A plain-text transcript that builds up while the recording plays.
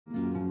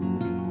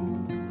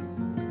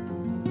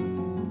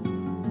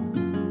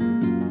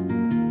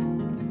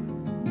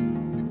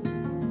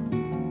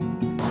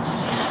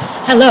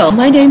Hello,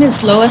 my name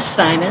is Lois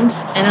Simons,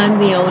 and I'm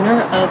the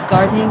owner of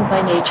Gardening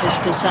by Nature's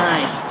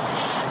Design.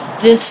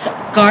 This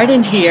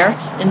garden here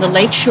in the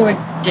Lakeshore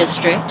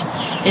District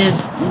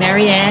is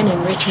Marianne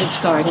and Richard's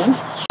garden.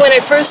 When I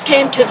first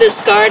came to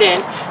this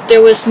garden,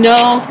 there was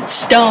no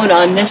stone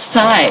on this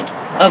side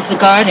of the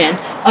garden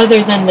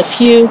other than the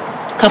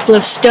couple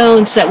of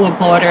stones that were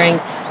bordering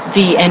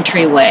the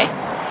entryway.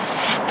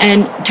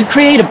 And to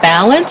create a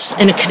balance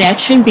and a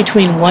connection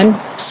between one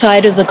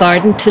side of the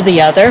garden to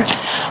the other,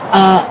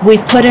 we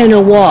put in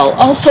a wall.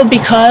 Also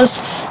because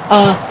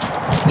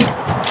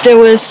there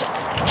was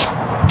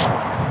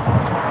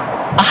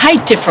a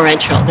height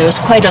differential. There was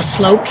quite a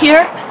slope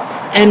here,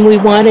 and we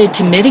wanted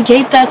to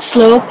mitigate that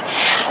slope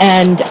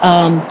and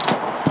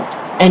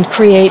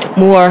create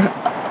more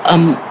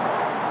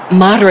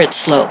moderate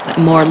slope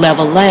and more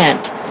level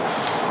land.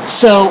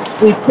 So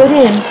we put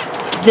in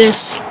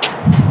this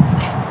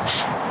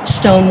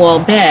stone wall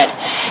bed.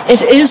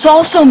 It is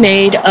also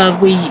made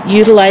of,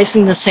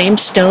 utilizing the same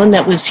stone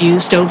that was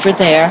used over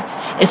there.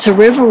 It's a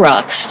river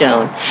rock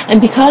stone. And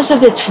because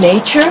of its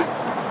nature,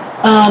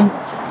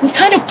 we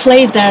kind of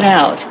played that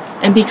out.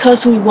 And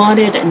because we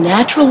wanted a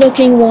natural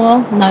looking wall,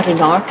 not an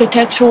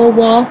architectural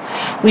wall,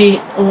 we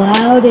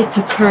allowed it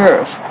to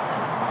curve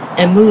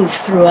and move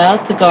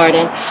throughout the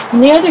garden.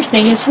 And the other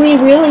thing is we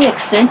really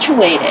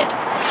accentuated,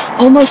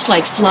 almost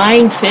like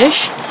flying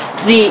fish,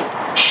 the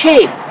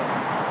shape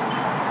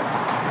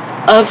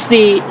of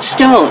the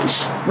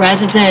stones.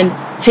 Rather than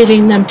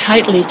fitting them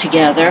tightly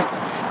together,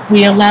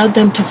 we allowed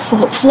them to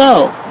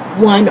flow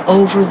one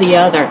over the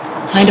other,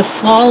 kind of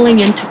falling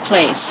into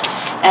place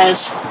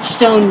as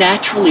stone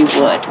naturally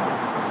would.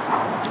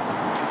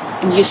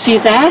 And you see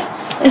that?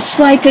 It's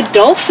like a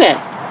dolphin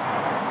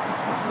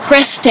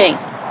cresting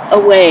a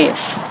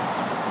wave.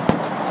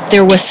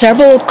 There were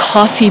several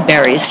coffee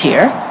berries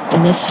here,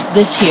 and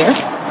this here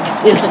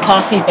is a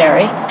coffee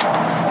berry.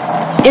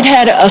 It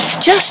had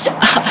just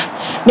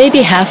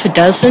maybe half a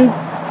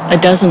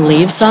dozen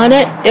leaves on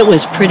it. It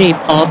was pretty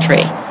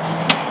paltry.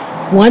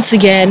 Once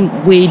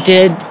again, we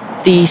did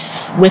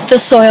these with the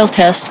soil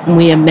test, and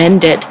we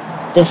amended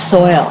the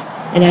soil.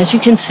 And as you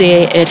can see,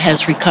 it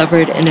has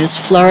recovered and is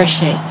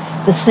flourishing.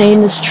 The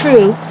same is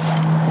true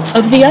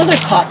of the other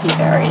coffee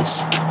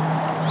berries.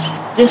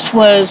 This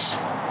was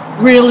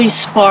really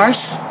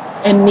sparse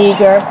and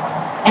meager,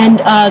 and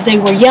they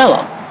were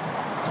yellow.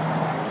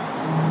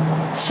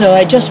 So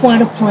I just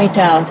want to point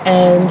out,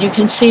 and you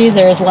can see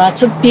there's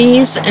lots of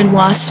bees and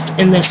wasps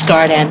in this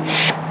garden.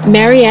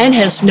 Marianne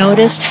has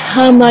noticed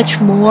how much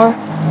more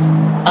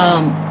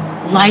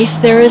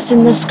life there is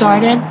in this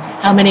garden,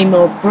 how many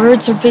more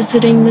birds are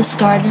visiting this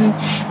garden,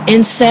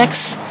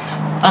 insects,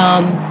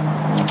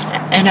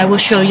 and I will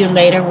show you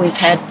later we've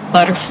had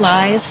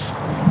butterflies,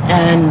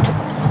 and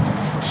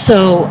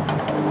so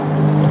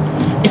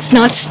it's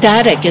not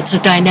static, it's a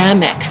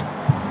dynamic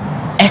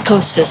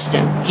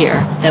ecosystem here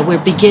that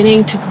we're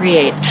beginning to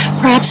create.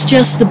 Perhaps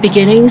just the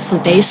beginnings, the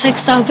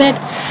basics of it,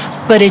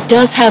 but it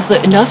does have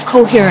enough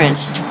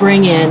coherence to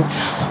bring in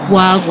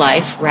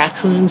wildlife,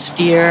 raccoons,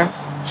 deer,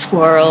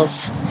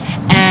 squirrels,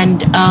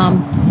 and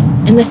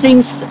the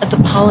things, the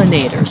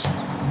pollinators.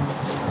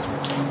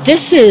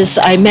 This is,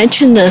 I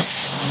mentioned the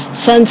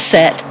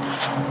sunset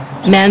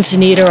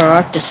manzanita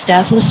or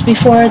arctocephalus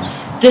before.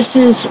 This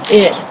is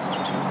it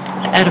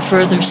at a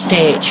further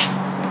stage.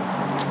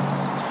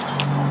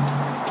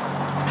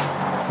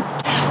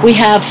 We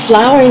have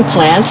flowering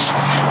plants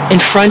in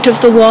front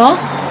of the wall.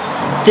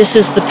 This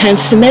is the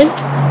penstemon,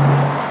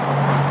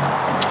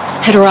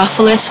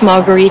 Heterophilus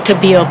margarita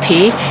BOP,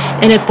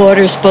 and it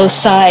borders both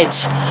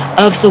sides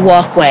of the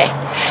walkway.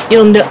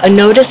 You'll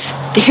notice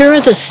here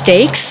are the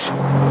stakes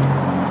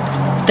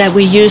that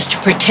we used to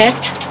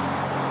protect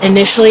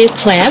initially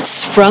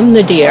plants from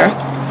the deer.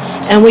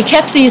 And we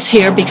kept these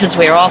here because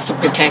we are also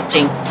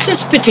protecting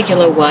this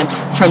particular one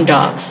from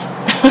dogs.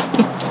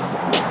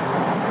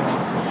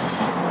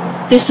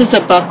 This is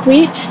a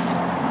buckwheat,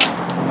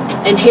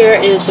 and here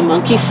is a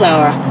monkey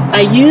flower.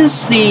 I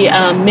use the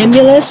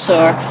Mimulus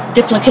or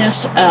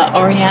Diplochus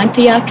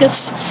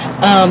aurantiacus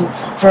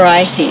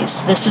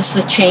varieties. This is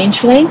the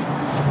changeling,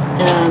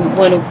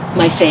 one of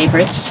my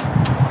favorites.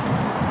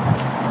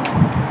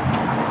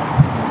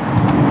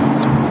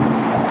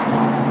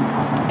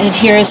 And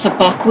here is a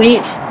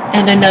buckwheat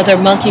and another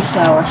monkey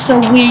flower. So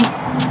we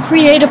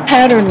create a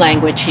pattern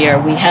language here.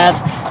 We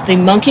have the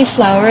monkey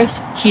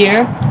flowers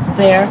here,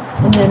 there,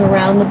 and then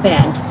around the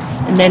bend.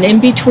 And then in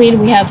between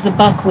we have the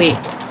buckwheat.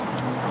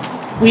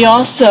 We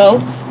also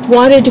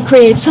wanted to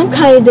create some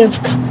kind of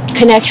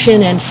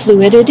connection and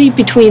fluidity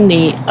between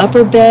the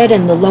upper bed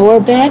and the lower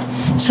bed.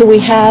 So we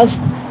have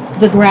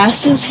the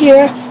grasses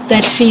here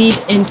that feed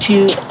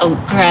into a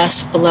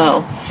grass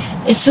below.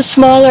 It's a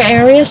smaller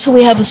area, so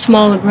we have a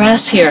smaller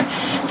grass here.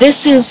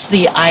 This is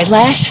the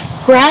eyelash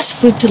grass,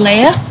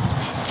 Butilea,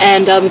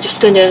 and I'm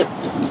just going to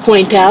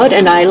point out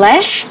an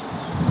eyelash.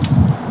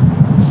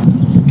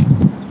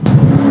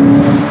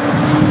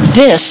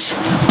 This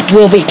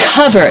will be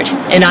covered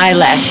in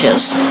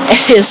eyelashes.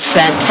 It is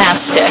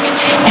fantastic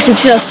and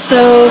just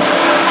so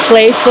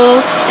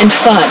playful and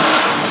fun.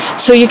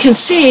 So you can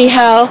see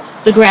how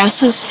the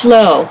grasses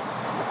flow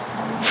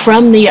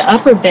from the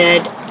upper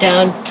bed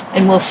down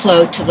and will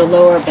flow to the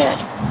lower bed.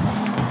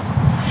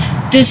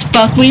 This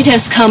buckwheat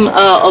has come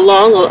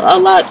along a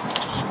lot.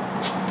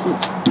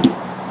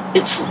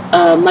 It's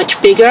much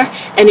bigger,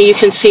 and you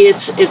can see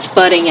it's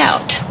budding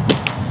out.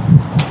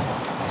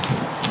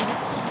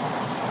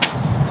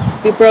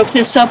 We broke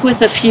this up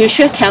with a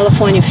fuchsia,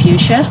 California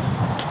fuchsia.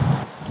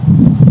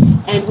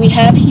 And we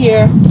have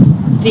here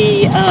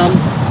the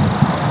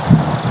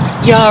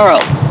yarrow,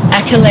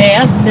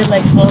 Achillea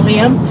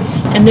millefolium,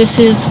 and this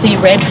is the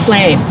red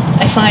flame.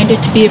 I find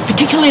it to be a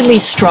particularly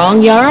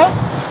strong yarrow,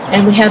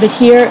 and we have it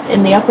here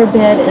in the upper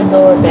bed and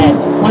lower bed,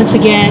 once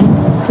again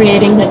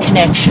creating the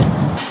connection.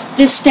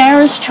 This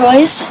Starr's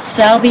Choice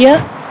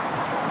salvia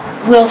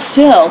will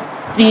fill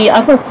the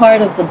upper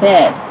part of the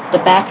bed, the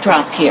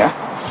backdrop here,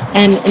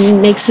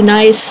 and makes a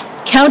nice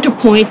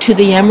counterpoint to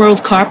the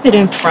emerald carpet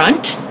in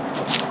front.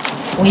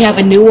 We have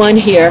a new one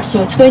here,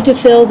 so it's going to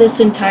fill this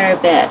entire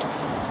bed.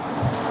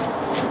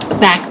 A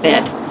back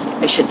bed,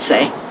 I should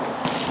say.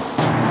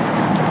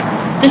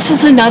 This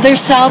is another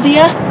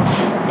salvia.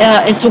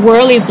 It's a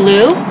whirly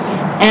blue,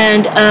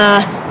 and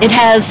it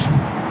has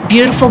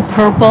beautiful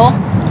purple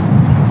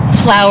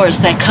flowers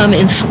that come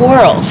in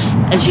swirls,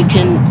 as you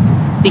can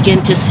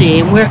begin to see.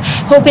 And we're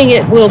hoping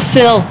it will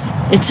fill,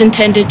 it's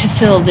intended to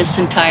fill this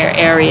entire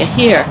area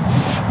here.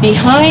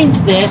 Behind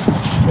it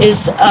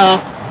is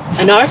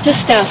an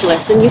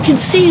Arctostaphylos, and you can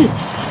see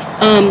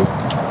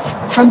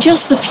from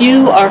just the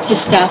few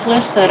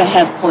Arctostaphylos that I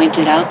have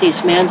pointed out,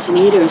 these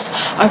manzanitas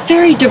are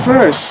very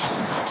diverse.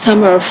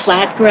 Some are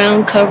flat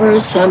ground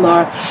covers, some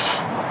are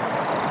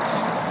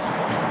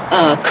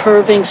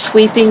curving,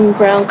 sweeping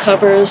ground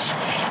covers,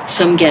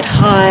 some get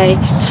high,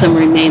 some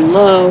remain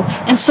low,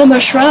 and some are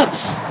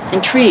shrubs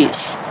and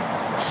trees.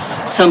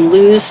 Some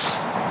lose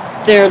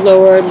their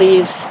lower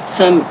leaves,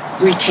 some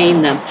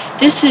retain them.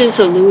 This is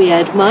a Louis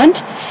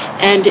Edmond,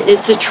 and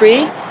it's a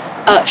tree,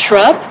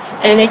 shrub,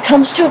 and it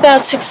comes to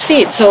about 6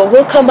 feet. So it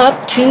will come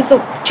up to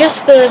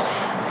just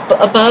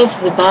above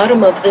the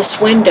bottom of this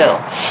window,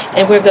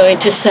 and we're going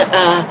to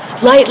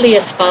lightly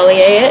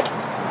exfoliate it,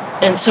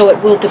 and so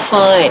it will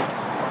define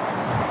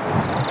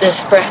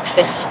this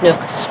breakfast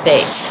nook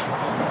space.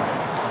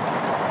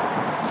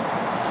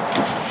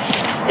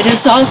 It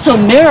is also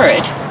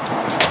mirrored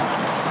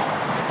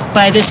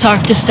by this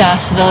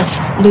Arctostaphylos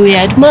Louis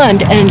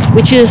Edmond, and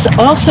which is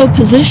also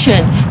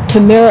positioned to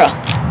mirror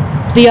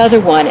the other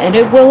one, and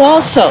it will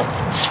also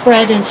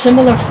spread in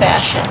similar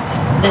fashion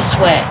this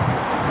way,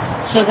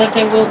 so that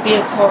there will be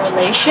a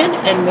correlation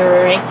and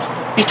mirroring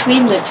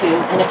between the two,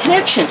 and a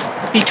connection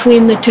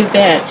between the two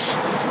beds.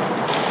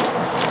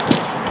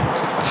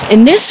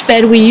 In this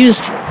bed we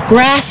used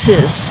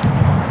grasses,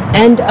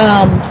 and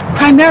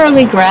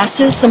primarily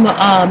grasses, some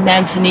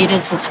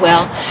manzanitas as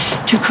well,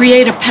 to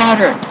create a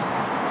pattern.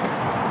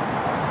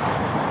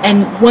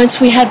 And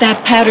once we had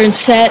that pattern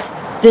set,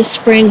 this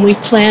spring we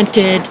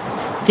planted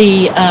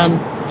the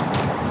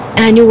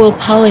annual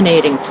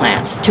pollinating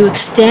plants to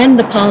extend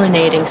the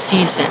pollinating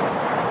season.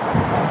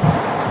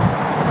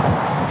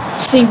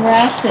 See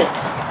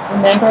grasses.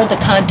 Remember the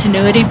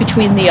continuity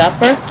between the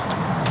upper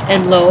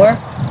and lower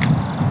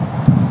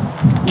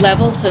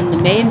levels in the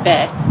main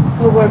bed.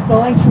 But we're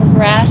going from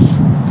grass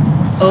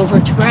over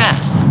to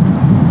grass.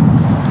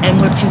 And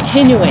we're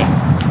continuing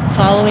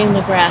following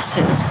the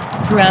grasses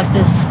throughout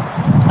this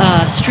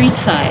street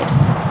side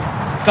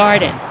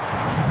garden.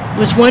 It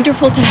was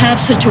wonderful to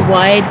have such a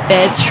wide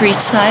bed street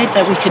side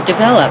that we could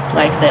develop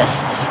like this.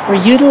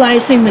 We're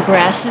utilizing the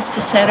grasses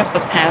to set up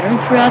a pattern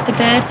throughout the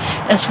bed,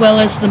 as well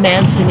as the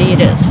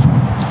manzanitas.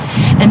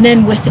 And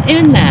then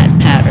within that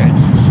pattern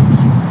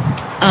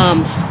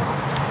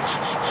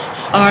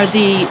are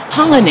the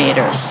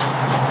pollinators.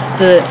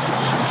 The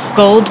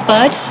gold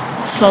bud,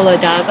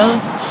 Solidago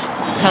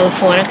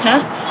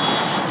californica,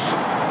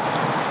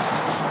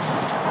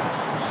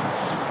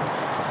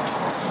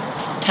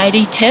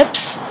 tidy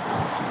tips,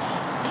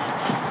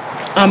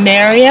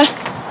 Armeria,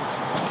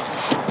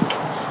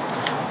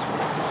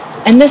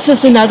 and this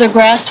is another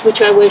grass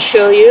which I will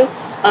show you.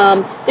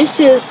 This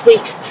is the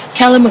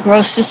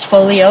Calamagrostis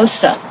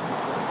foliosa.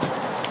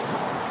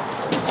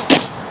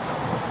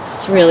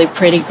 It's a really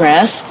pretty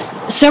grass.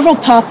 Several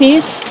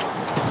poppies,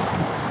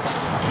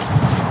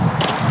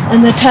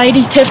 and the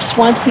tidy tips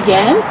once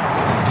again,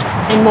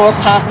 and more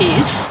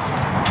poppies.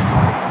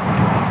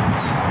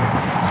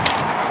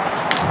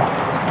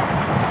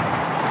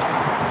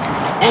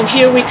 And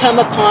here we come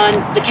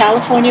upon the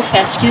California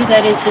fescue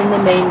that is in the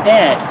main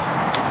bed,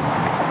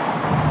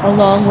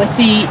 along with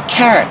the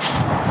carrots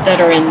that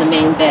are in the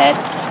main bed.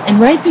 And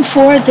right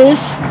before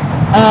this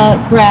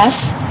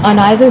grass, on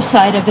either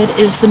side of it,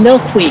 is the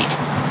milkweed.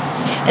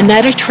 And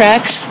that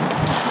attracts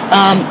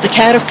the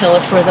caterpillar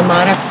for the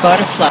monarch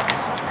butterfly.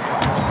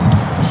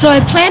 So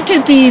I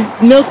planted the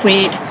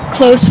milkweed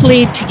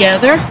closely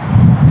together.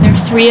 There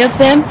are 3 of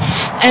them.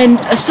 And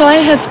so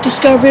I have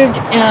discovered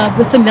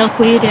with the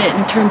milkweed,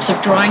 in terms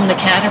of drawing the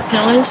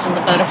caterpillars and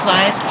the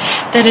butterflies,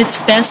 that it's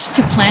best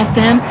to plant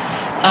them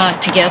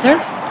together,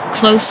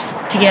 close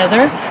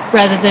together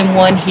rather than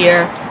one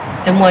here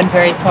and one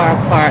very far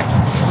apart,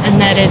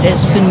 and that it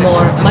has been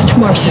much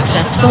more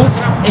successful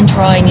in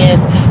drawing in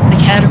the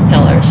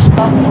caterpillars.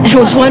 And it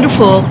was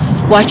wonderful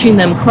watching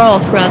them crawl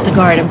throughout the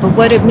garden, but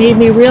what it made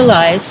me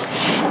realize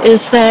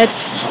is that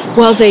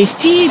while they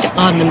feed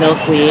on the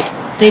milkweed,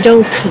 they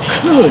don't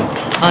cocoon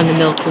on the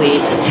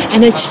milkweed.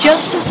 And it's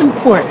just as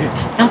important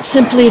not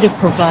simply to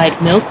provide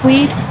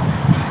milkweed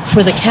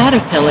for the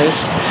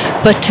caterpillars,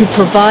 but to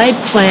provide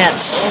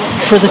plants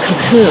for the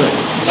cocoon,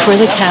 for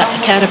the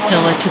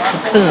caterpillar to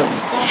cocoon.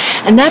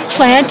 And that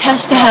plant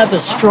has to have a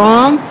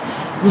strong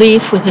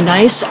leaf with a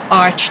nice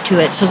arch to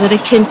it so that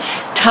it can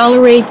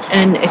tolerate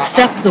and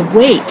accept the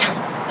weight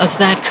of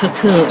that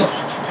cocoon.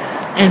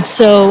 And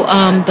so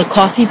the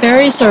coffee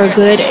berries are a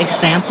good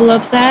example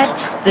of that.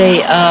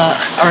 They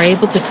are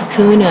able to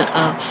cocoon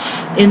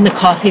in the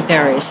coffee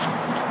berries.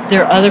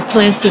 There are other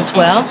plants as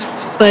well,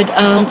 but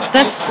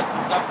that's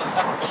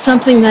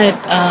something that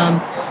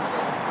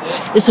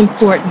is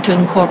important to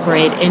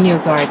incorporate in your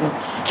garden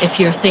if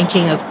you're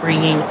thinking of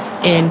bringing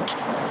in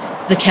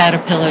the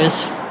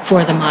caterpillars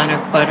for the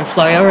monarch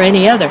butterfly or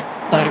any other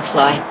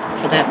butterfly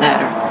for that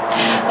matter.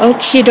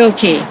 Okie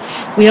dokie.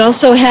 We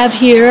also have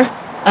here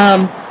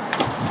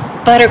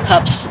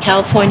buttercups,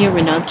 California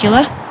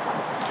ranuncula,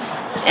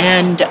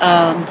 and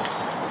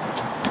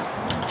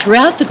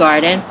throughout the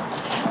garden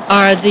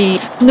are the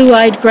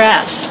blue-eyed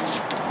grass.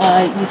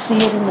 You see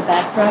it in the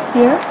backdrop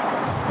here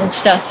and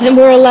stuff, and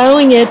we're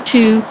allowing it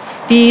to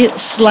be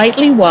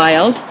slightly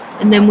wild,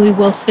 and then we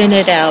will thin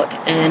it out.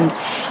 And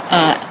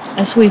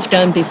as we've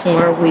done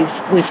before,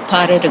 we've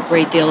potted a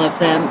great deal of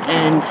them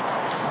and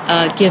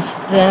give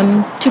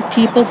them to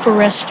people for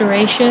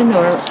restoration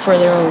or for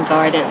their own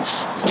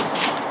gardens.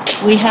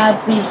 We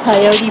have the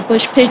coyote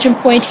bush pigeon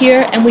point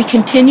here, and we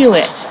continue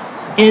it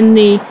in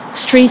the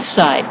street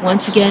side,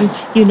 once again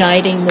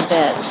uniting the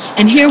beds.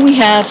 And here we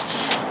have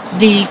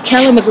the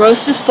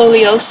Calamagrostis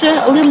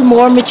foliosa, a little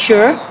more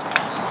mature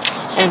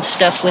and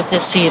stuff with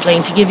this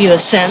seedling to give you a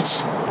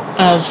sense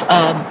of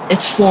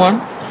its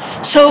form.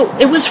 So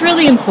it was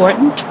really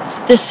important,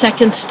 this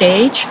second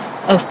stage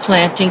of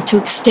planting, to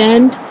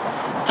extend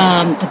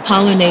the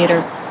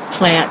pollinator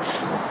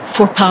plants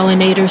for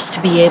pollinators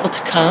to be able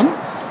to come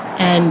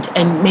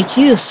and make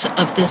use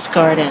of this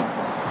garden.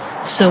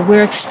 So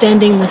we're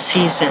extending the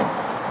season,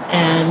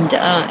 and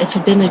it's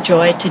been a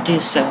joy to do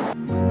so.